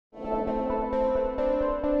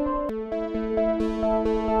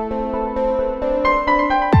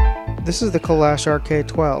This is the Kalash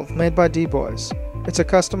RK12 made by Dboys. It's a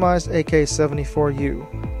customized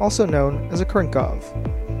AK74U, also known as a Krinkov.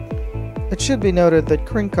 It should be noted that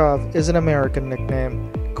Krinkov is an American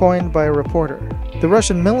nickname, coined by a reporter. The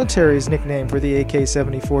Russian military's nickname for the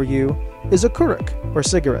AK74U is a kurik, or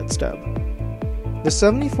cigarette stub. The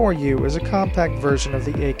 74U is a compact version of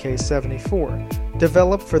the AK-74,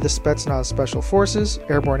 developed for the Spetsnaz Special Forces,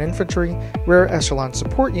 Airborne Infantry, Rare Echelon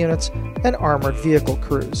Support Units, and Armored Vehicle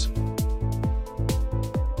Crews.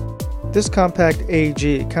 This compact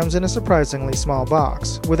AG comes in a surprisingly small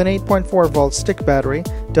box, with an 8.4-volt stick battery,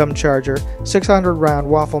 dumb charger, 600-round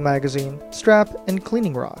waffle magazine, strap, and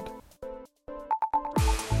cleaning rod.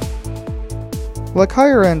 Like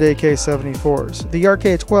higher-end AK-74s, the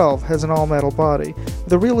RK12 has an all-metal body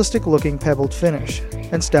with a realistic-looking pebbled finish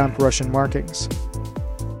and stamped Russian markings.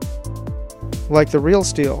 Like the real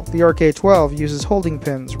steel, the RK12 uses holding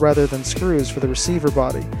pins rather than screws for the receiver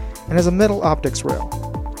body and has a metal optics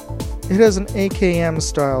rail. It has an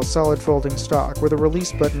AKM-style solid folding stock with a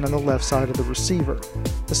release button on the left side of the receiver.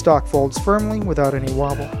 The stock folds firmly without any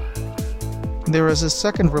wobble. There is a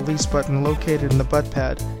second release button located in the butt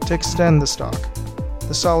pad to extend the stock.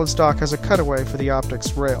 The solid stock has a cutaway for the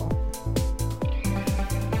optics rail.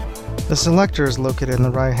 The selector is located in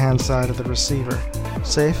the right-hand side of the receiver,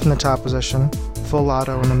 safe in the top position, full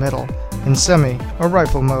auto in the middle, and semi or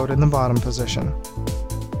rifle mode in the bottom position.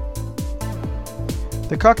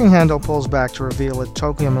 The cocking handle pulls back to reveal a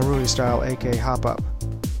Tokyo Marui style AK hop-up.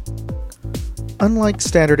 Unlike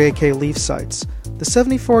standard AK leaf sights, the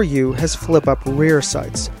 74U has flip-up rear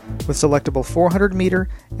sights with selectable 400-meter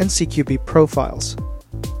and CQB profiles.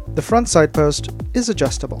 The front sight post is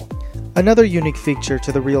adjustable. Another unique feature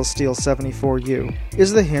to the real steel 74U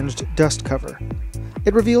is the hinged dust cover.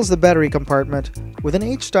 It reveals the battery compartment with an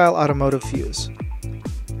H-style automotive fuse.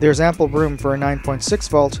 There's ample room for a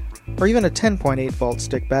 9.6-volt or even a 10.8-volt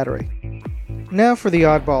stick battery. Now for the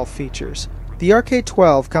oddball features. The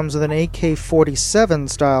RK12 comes with an AK-47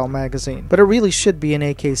 style magazine, but it really should be an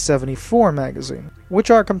AK-74 magazine,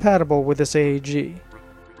 which are compatible with this AAG.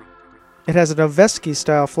 It has an Evike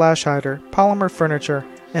style flash hider, polymer furniture,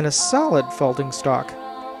 and a solid folding stock.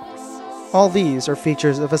 All these are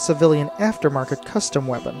features of a civilian aftermarket custom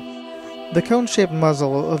weapon. The cone-shaped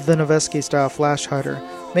muzzle of the Evike style flash hider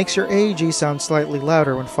makes your AAG sound slightly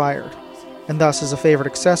louder when fired, and thus is a favorite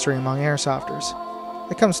accessory among airsofters.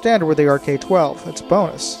 It comes standard with the RK12, it's a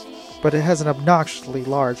bonus, but it has an obnoxiously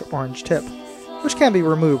large orange tip, which can be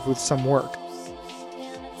removed with some work.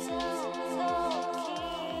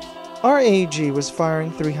 Our AAG was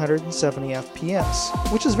firing 370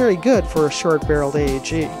 FPS, which is very good for a short-barreled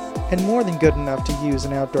AAG, and more than good enough to use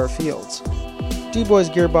in outdoor fields.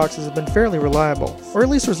 Dboys gearboxes have been fairly reliable, or at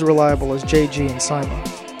least as reliable as JG and Sima.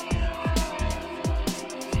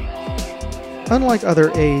 Unlike other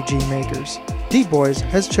AAG makers, Dboys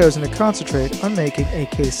has chosen to concentrate on making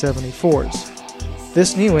AK-74s.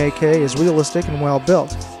 This new AK is realistic and well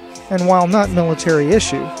built, and while not military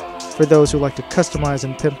issue, for those who like to customize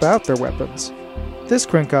and pimp out their weapons, this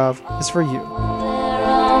Krinkov is for you.